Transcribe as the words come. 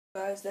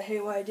Guys, the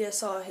Haywire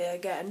DSR here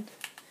again,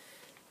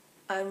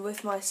 and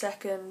with my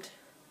second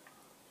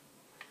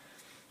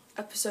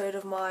episode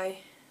of my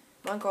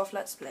Minecraft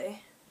Let's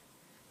Play.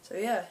 So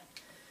yeah,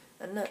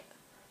 and look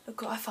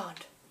what I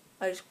found.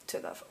 I just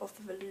took that off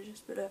the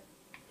villagers, but look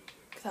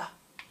at that.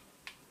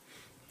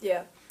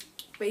 Yeah,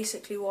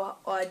 basically what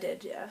I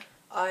did,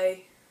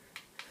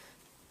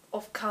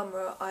 off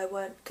camera I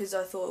went, because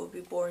I thought it would be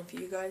boring for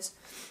you guys,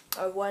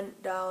 I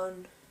went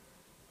down,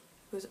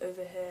 it was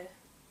over here,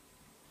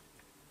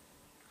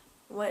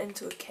 went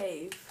into a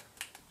cave.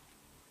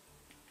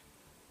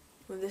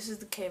 Well, this is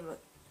the cave.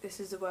 This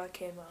is where I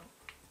came out.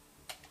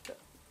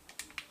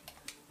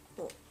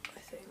 Well, I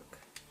think.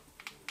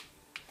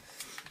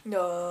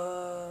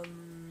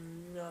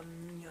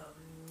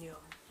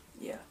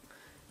 Yeah.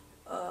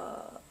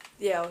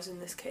 Yeah, I was in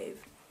this cave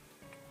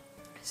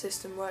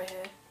system right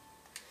here,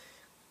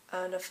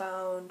 and I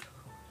found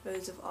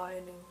loads of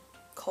iron and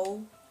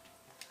coal.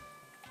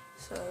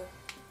 So,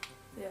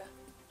 yeah,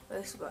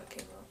 this is where I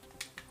came out.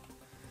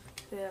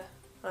 Yeah,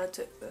 and I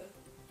took the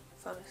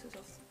furnaces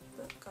off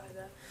the guy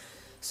there.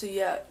 So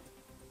yeah,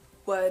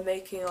 we're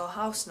making our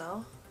house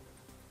now,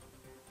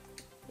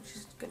 which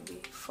is going to be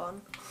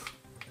fun,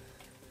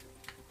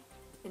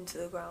 into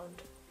the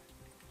ground.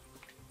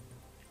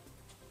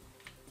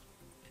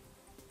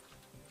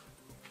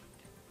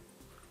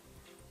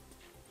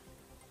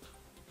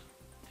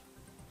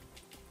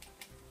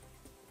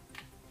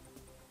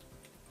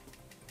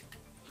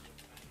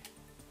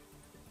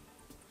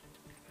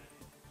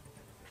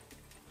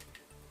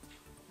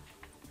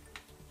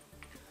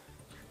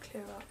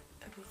 Clear up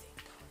everything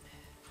down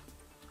there.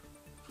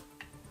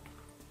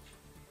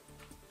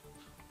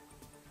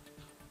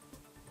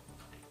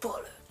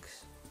 Bollocks!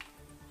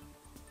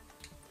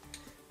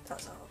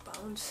 That's out of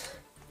bounds.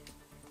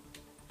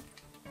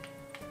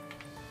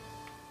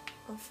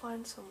 I'll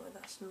find somewhere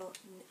that's not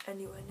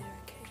anywhere near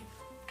a cave.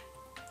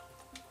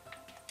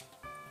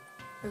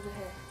 Over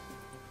here.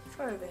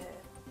 Try over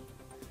here.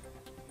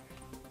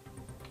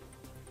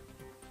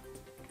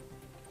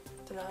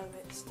 Don't know how to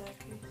make the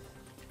staircase.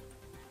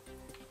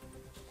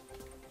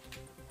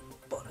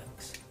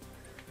 Bollocks.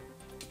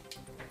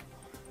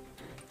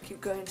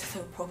 Keep going to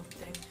the wrong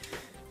thing.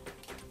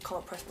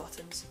 Can't press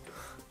buttons.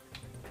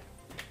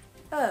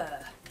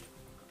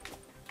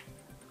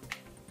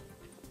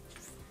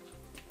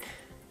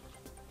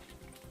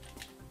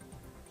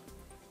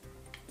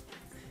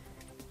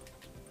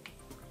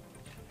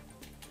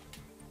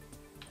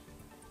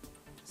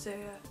 So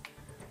yeah,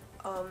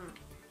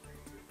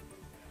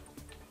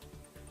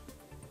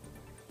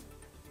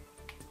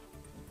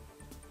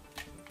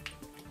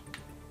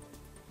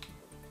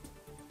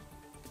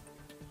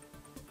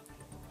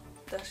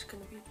 that's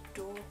gonna be a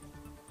door,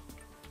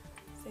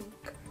 I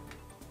think,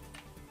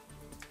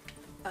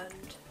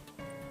 and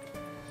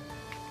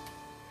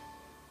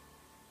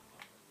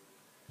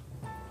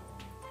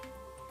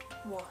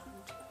one.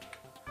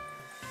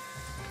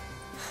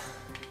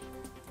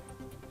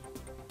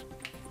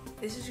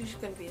 This is just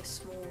going to be a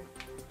small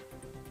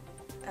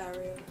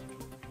area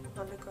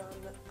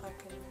underground that I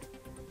can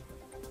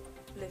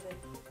live in.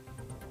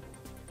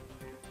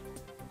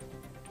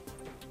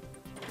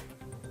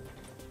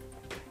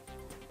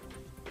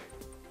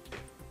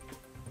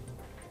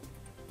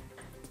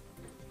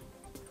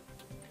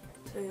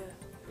 So yeah,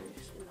 we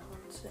just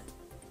enhance it.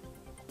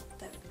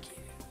 Thank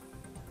you.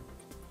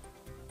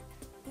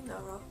 Isn't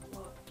that right?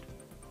 What?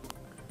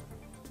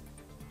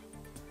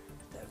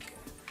 There we go.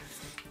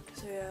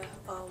 So yeah,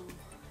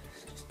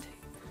 let's just take.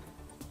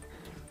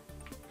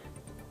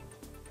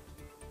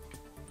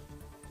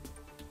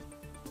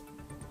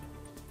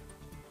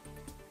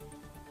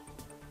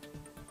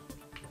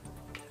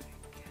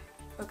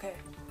 Okay.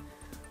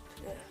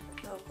 Yeah,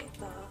 now I've got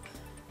that.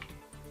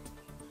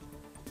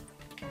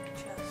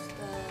 Chest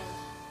there.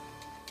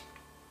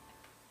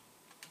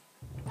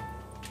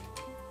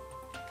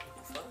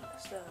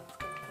 Furnace there.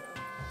 I'm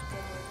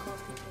gonna put a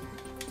crafting table.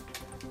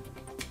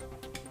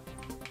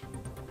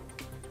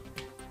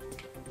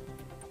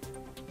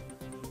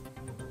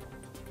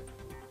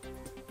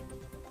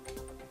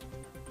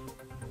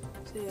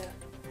 So yeah,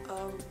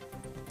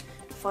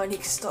 finally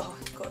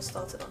got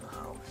started on a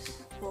house.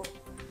 Well,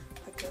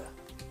 like a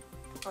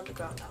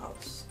underground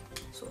house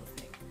sort of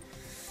thing.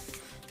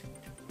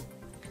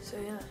 So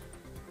yeah.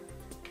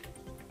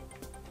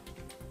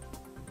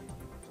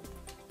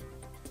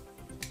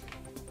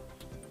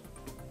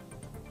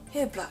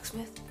 Here,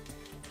 blacksmith,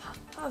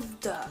 have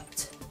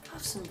dirt.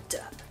 Have some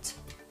dirt.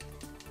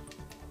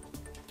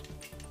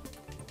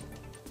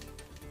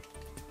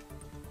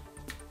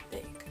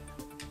 There you go.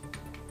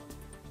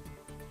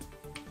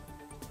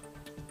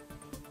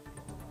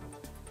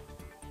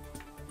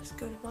 Let's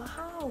go to my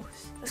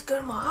house. Let's go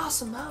to my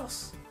awesome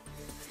house.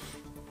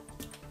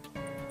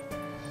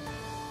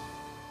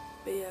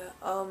 But yeah,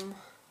 I'm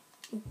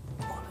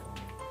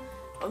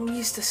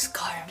used to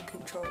Skyrim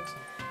controls.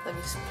 Let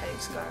me just play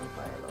Skyrim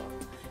quite a lot.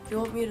 If you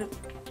want me to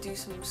do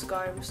some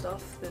Skyrim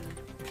stuff, then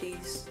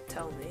please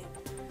tell me.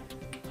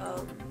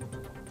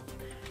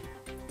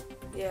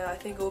 Yeah, I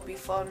think it would be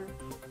fun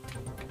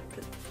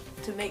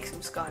to make some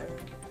Skyrim,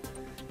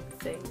 I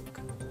think.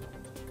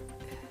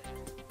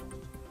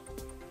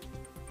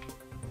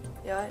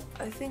 Yeah,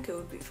 I think it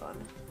would be fun.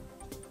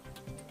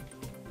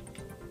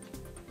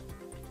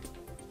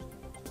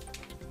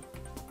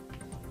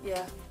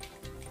 Yeah,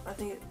 I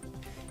think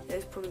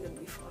it's probably going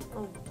to be fun.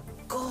 Oh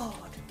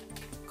god!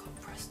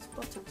 Can't press the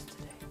buttons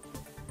today.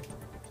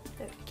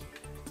 There we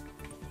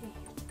go.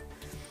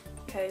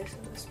 Okay, so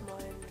let's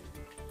mine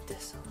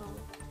this out.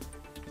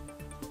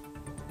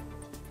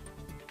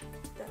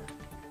 There.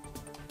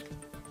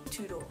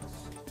 2 doors.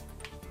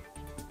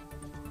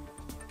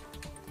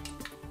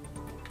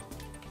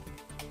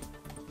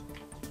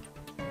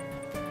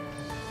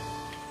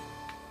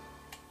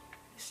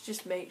 It's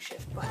just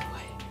makeshift, by the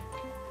way.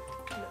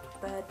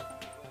 Not bad.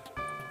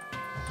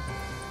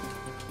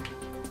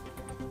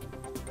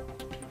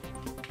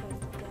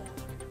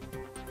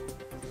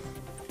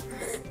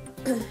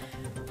 You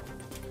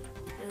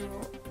know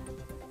what?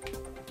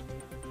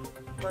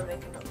 Might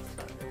make another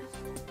furnace.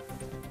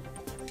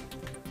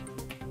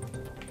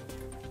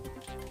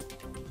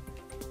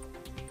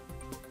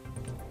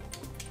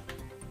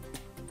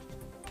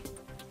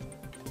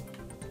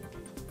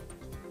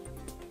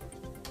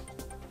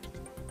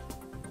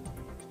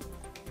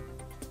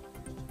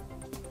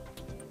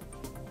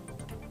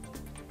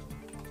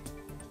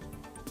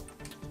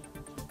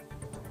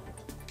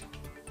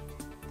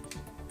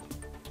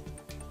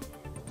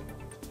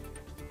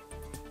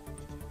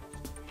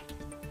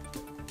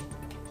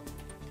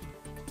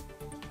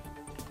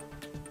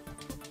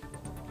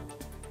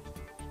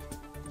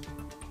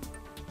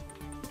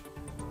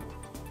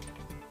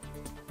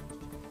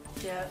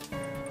 Yeah.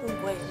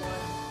 Oh wait,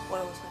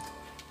 why was I talking?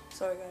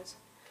 Sorry guys.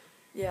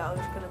 Yeah, I was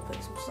gonna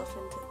put some stuff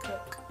in to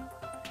cook.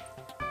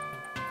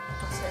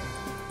 That's it.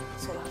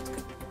 That's all I have to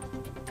cook.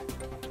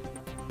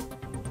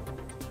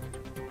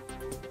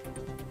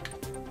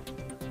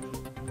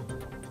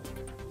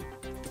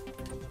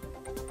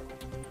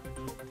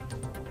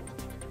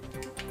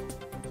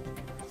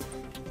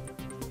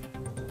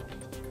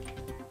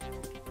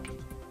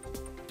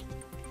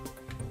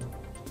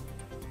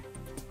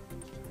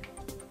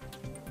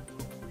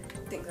 I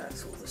think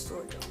that's all the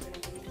storage I'm going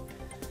to need.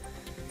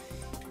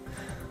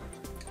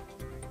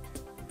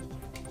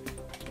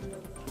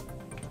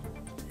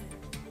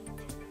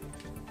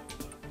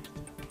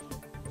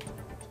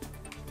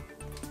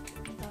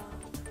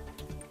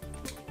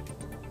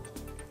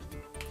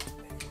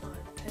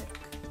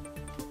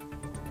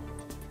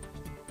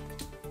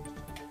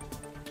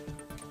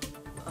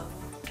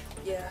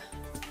 Yeah.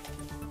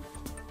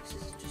 This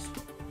is just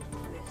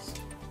this.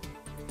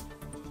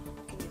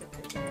 Give me the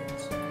cooking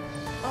bits.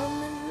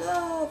 I'm in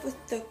love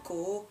with the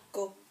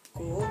cocoa.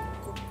 Wait,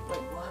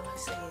 why am I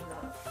saying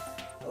that?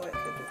 Oh, it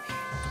could be.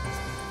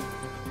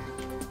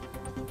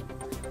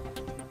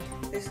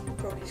 This is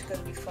probably just going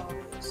to be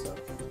farming and stuff.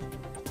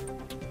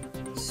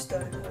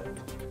 Stone home.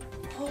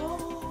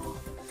 Oh!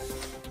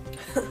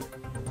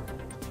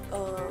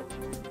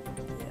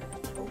 Yeah.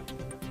 Oh.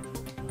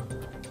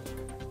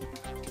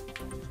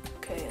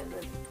 Okay, and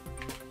then.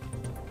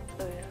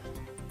 Oh, yeah.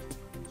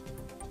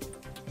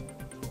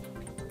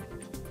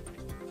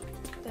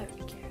 There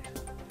we go.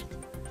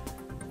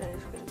 Then I'm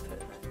just going to put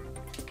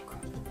that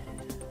crap in here.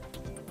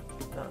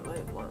 No,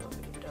 wait, why am I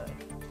going to die?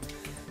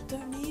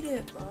 Don't need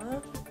it,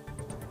 man.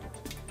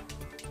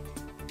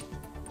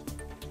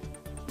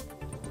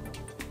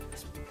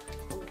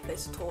 I'm going to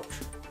place a torch.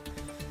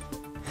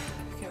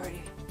 Get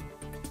ready.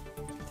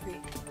 3,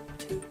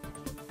 2,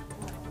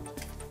 1.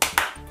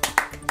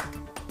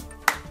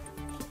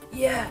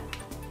 Yeah!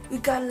 We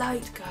got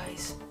light,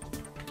 guys.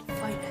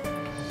 Finally.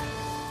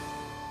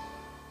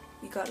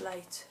 We got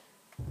light.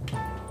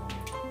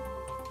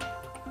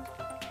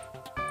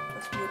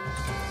 That's wooden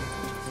stuff.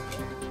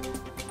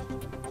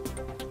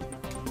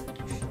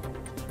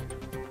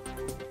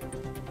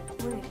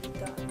 When is he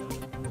done?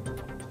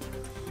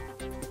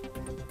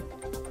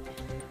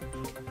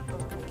 I'm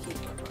gonna keep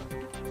my mouth.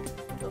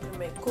 I'm gonna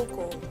make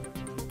cocoa.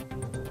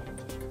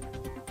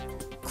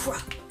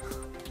 Crap!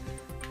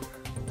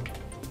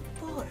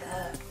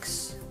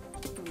 Bollocks!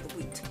 Give me the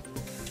wheat.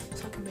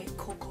 So I can make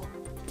cocoa.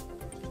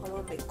 I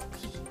wanna make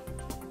cookie.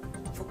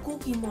 For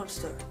Cookie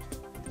Monster.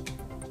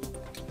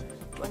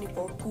 Do I need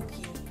more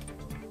cookie?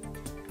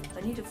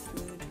 I need a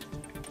food.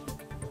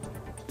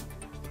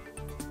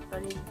 I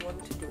need one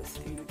to do with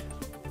food.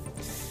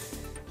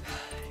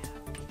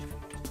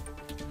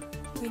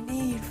 We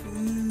need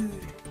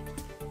food.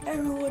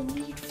 Everyone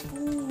needs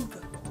food.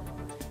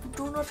 You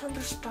do not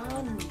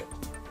understand.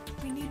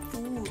 We need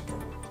food.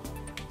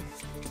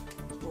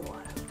 Oh,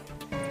 I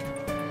don't know.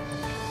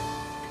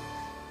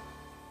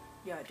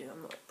 Yeah, I do.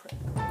 I'm not a prick.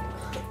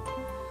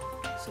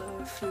 So,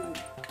 food.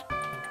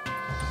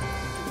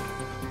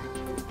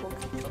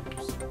 Porky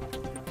chops.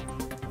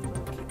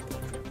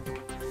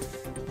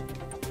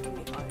 Give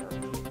me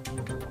iron.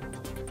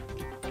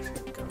 That's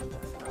gonna go in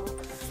there for now.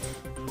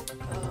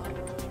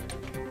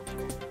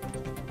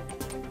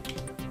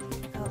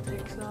 That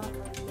takes that.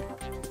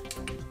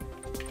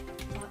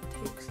 That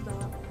takes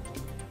that.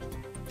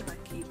 And I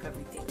keep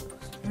everything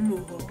else.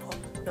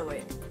 No,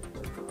 wait.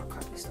 Let's put my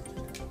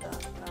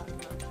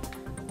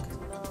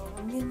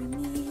you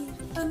need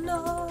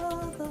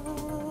another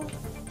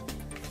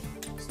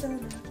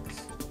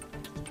Sterlax.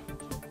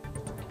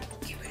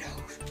 Give it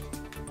out.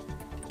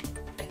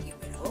 And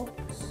give it out.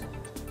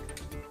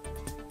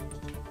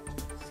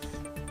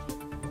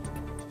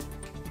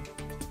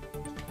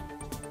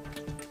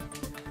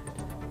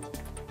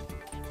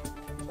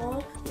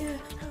 Oh, yeah.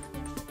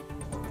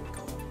 Oh,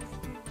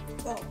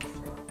 crap.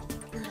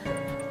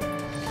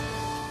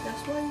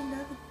 That's why you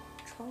never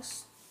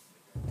trust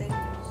things.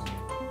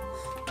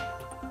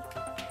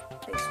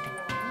 This one.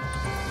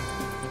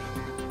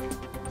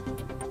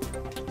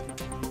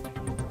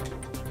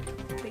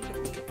 We can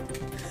leave.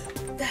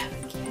 There we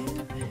go.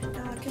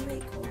 Now I can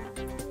make one.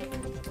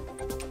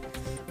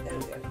 There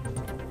we go.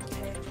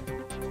 Okay.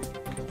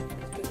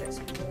 Let's go get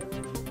some more.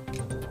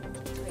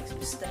 Make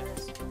some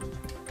stairs.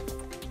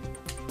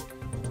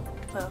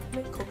 Well,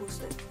 make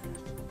cobblestone.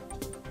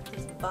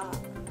 It's bad.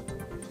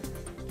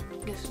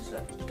 This is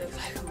looks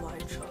like a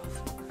mine shaft.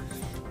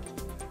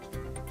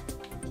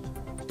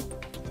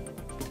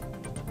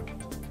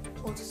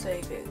 Auto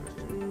saving.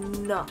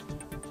 No.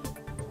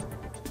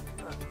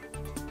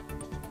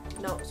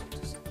 No, it's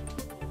auto saving.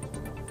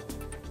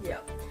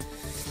 Yeah.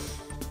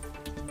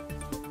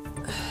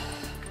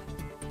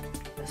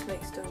 Let's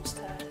make stone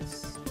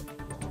stairs.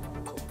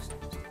 Cobblestone.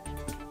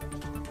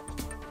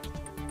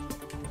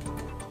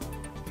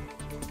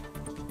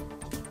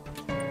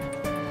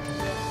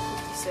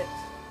 56.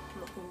 I'm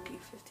not going to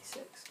leave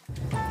 56.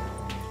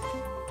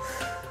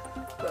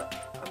 But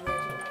I'm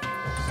ready to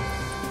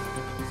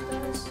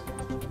make stairs.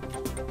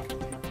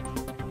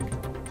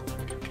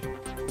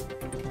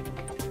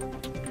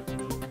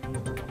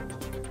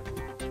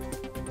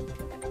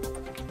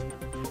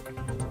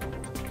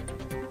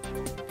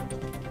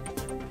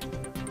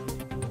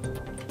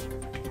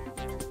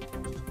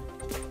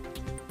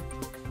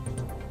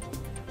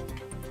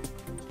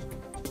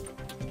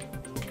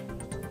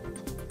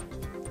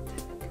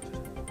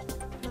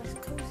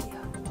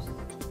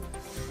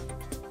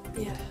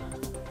 Yeah.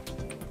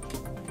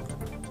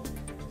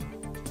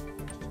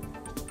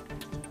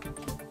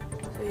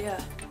 So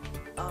yeah,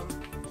 I'm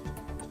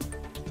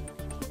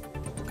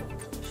gonna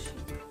kill the sheep.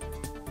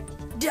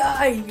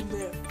 Die, you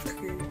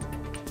motherfucker!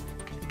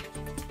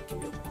 Give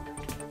me one.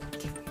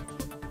 Give me.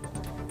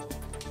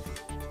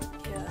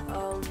 Yeah.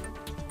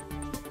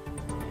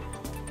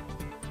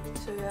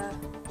 So yeah,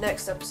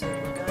 next episode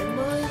we're going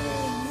mining.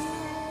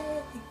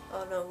 Yay!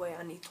 Oh no, wait,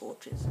 I need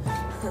torches.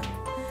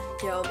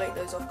 Yeah, I'll make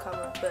those off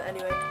camera. But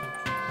anyway,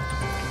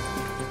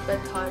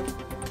 bedtime.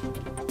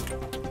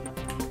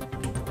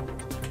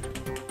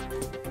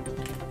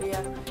 But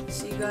yeah,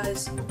 see you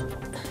guys.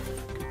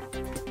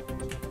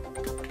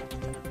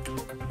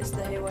 It's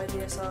the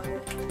HeyWhyDSR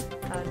here,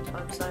 and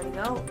I'm signing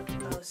out.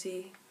 I'll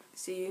see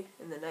you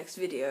in the next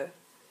video.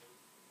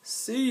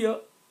 See ya.